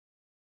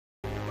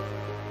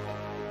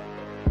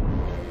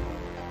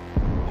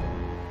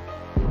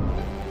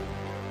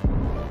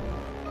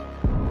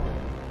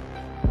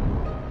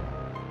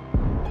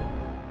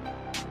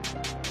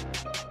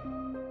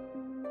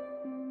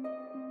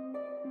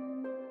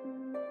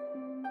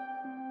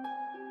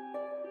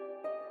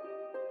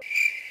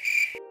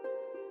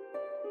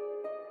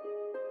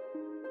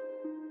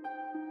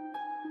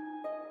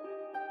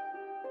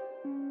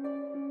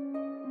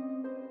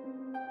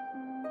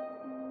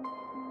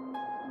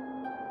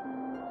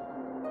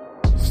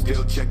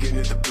Still checking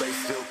if the place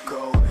still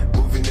cold.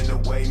 Moving in the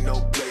way, no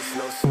place,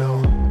 no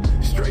snow.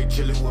 Straight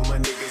chilling with my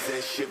niggas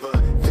and shiver.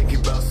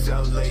 Thinking about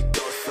South Lake,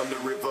 thoughts on the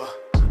river.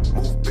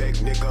 Move back,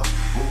 nigga,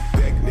 move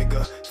back,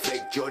 nigga.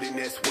 Fake Jordan,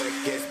 that's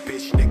whack ass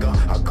bitch, nigga.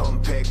 I come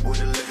back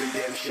with 11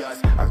 damn shots.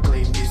 I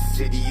claim this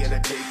city and I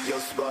take your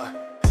spot.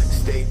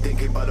 Stay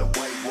thinking about a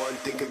white one,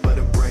 thinking about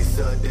a bright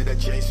sun that I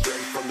changed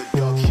straight from the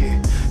dog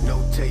shit. No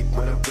tape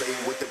when I'm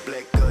playing with the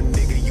black gun,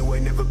 nigga. You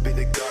ain't never been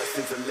a god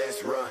since the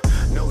last run.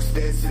 No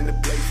stats in the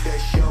place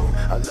that's shown.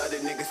 A lot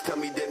of niggas tell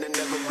me that I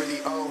never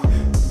really own.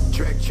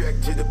 Track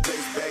to the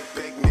place, back,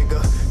 nigga.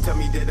 Tell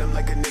me that I'm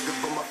like a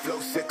nigga, but my flow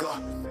sicker.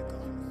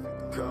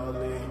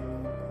 Calling,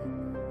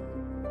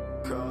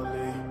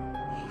 calling,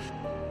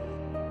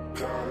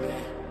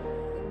 calling.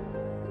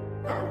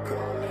 I'm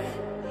calling,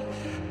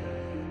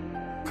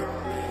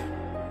 calling,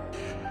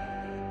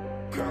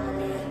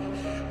 calling,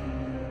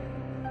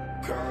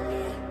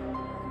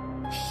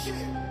 calling.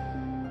 Shit,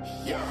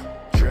 yeah.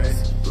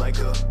 Dressed like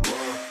a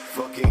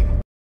motherfucking.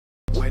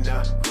 When I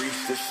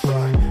reach the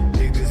spot,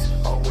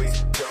 niggas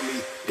always tell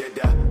me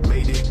that I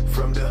made it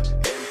from the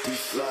empty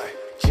slot.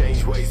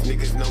 Change ways,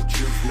 niggas, no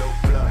truth, no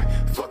plot.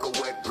 Fuck a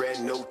wet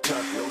brand, no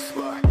top, no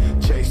spot.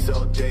 Chase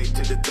all day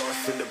to the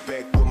thoughts in the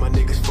back. With my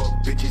niggas, fuck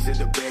bitches in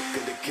the back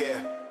of the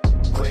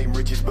cab. Claim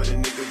riches, but a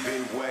nigga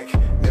been whack.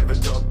 Never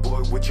talk,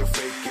 boy, with your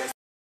fake ass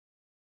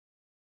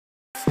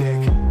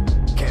stack.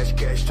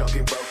 Cash,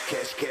 talking about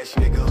cash,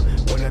 nigga.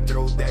 When I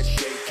throw that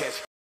shade,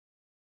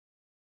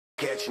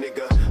 catch,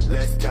 nigga.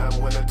 Last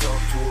time when I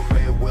talk to a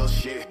man, well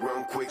shit,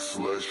 run quick,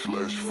 slash,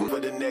 foot for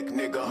the neck,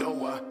 nigga.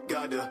 No, I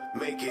gotta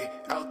make it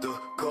out the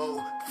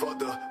cold for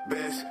the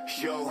best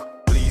show.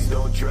 Please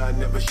don't try,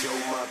 never show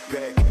my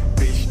pack.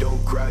 Bitch,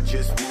 don't cry,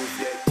 just move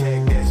that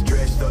tag. That's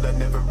trash, thought I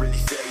never really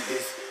say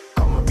this.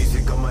 Call my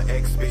music on my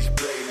ex-bitch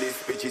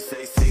playlist. Bitches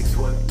say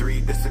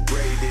 613, that's the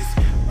greatest.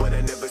 But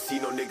I never see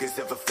no niggas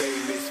ever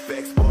famous.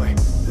 Facts boy,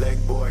 leg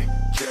boy,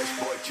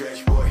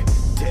 trash boy.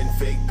 10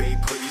 fake babe,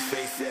 hoodies,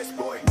 face ass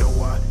boy. No,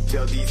 I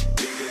tell these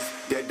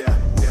niggas that I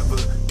never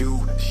do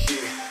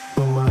shit,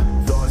 but my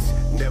thoughts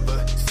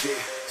never sit.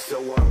 So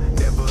I'm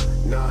never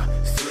not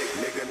slick,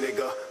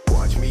 nigga.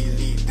 Watch me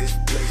leave this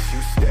place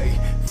you stay.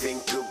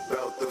 Think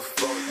about the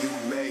fault you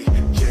made.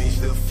 Change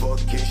the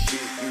fucking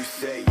shit you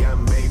say. I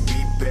may be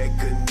back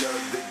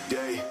another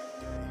day.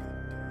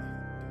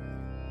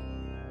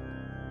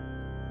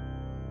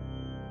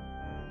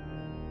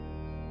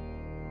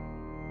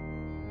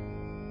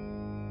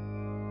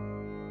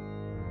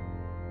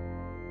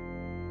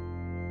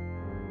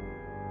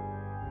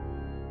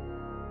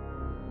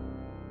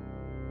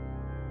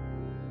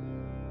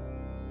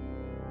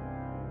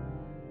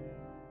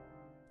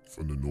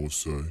 From the north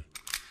side.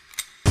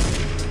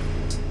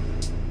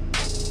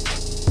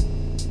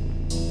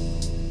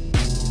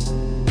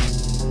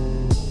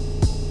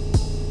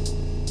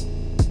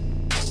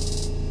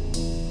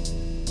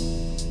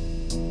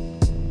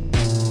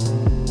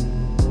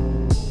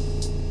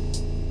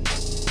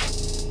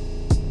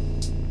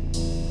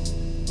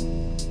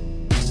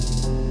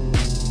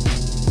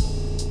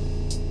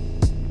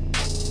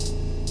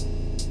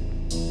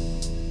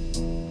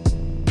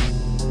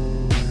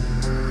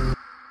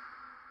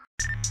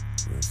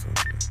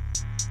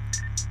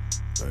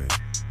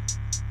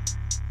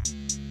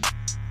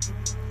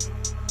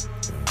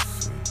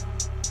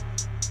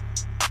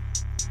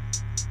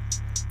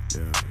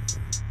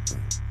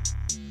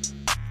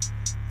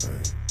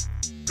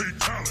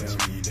 Tell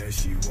me that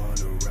she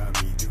wanna ride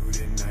me through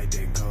the night,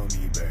 then call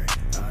me back.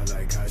 I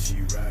like how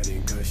she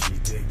riding, cause she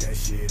take that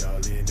shit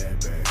all in that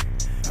bag.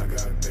 I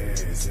got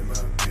bands in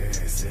my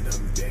pants and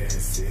I'm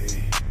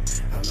dancing.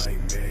 I'm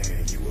like,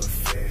 man, you a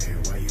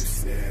fan, why you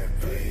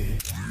snapping?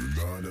 You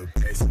got a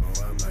peso,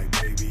 I'm like,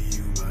 baby,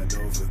 you my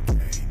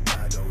Novocaine.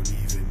 I don't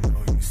even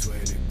know you,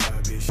 swear to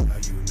God, bitch, how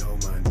you know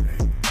my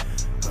name?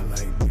 I'm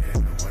like,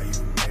 damn, why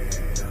you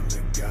mad? I'm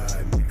the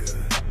god, nigga.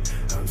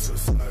 I'm so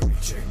sorry,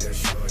 check that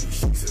shorty,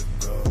 she's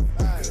a gold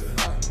nigga.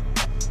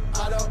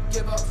 I don't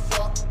give a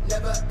fuck,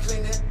 never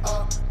clean it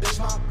up. Bitch,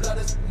 my blood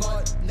is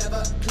mud,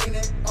 never clean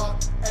it up.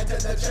 Enter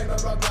the chamber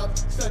of love,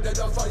 set it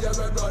on fire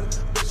and run.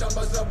 Bitch, I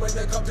must love when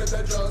they come to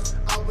the drugs.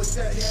 I was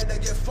sit here to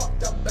get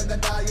fucked up and then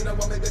die. You don't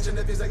want me bitching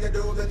if you say you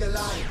do, then you're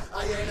lying.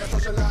 I ain't a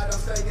socialite,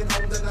 I'm staying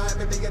home tonight.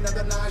 Maybe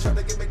another night, trying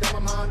to get me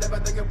down my mind. Never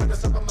thinking with the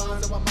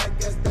supermind, so I might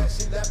guess that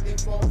she left me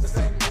for the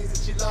same reason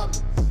she loved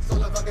me. So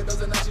I fucking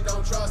doesn't know she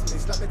don't trust me.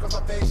 Slap me across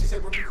my face, she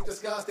said, well, you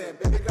disgusting.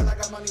 Baby girl, I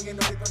got money, ain't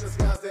no need for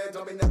disgusting.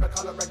 Don't be never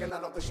call her reckon, I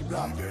don't think she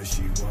bluffed. That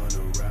she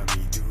wanna ride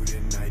me through the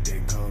night,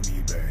 then call me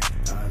back.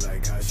 I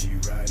like how she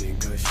riding,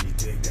 cause she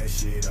take that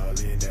shit all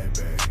in that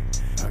bag.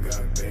 I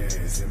got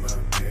bands in my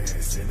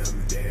pants and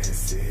I'm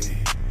dancing.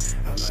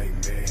 I'm like,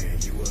 man,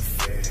 you a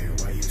fan,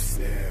 why you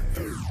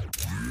snapping?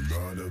 You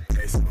got a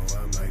peso,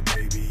 I'm like,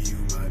 baby, you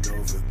my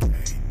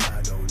Novocaine.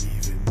 I don't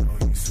even know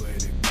you, swear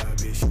to God,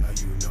 bitch, how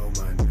you know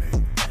my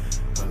name?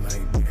 I'm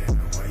like, damn,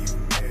 why you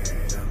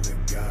mad? I'm the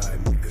god,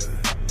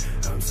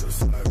 nigga. I'm so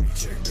sorry,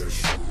 check the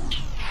shit.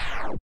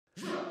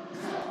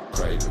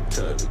 Cradle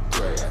to the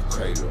grave, I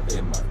cradle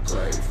in my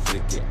grave,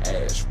 flicking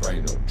ash, spray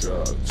no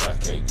drugs. I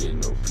can't get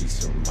no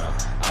peace of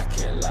mind. I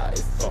can't lie, it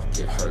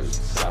fucking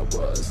hurts. I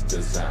was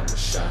designed to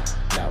shine.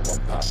 Now I'm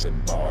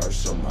popping bars,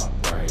 so my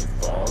brain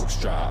fogs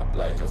drop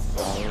like a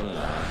phone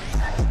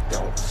line.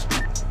 Don't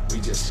speak, we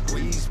just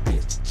squeeze,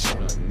 bitch,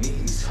 on the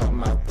knees. Her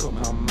mouth put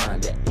my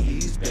mind at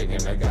ease.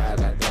 Begging a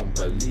God I don't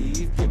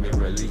believe. Give me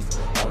relief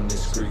on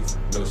this grief,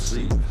 no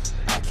sleep.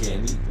 I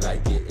can't eat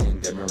like getting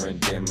dimmer and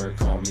dimmer.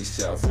 Call me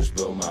selfish,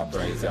 blow my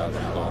brains out.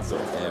 I'm gone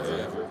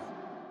forever.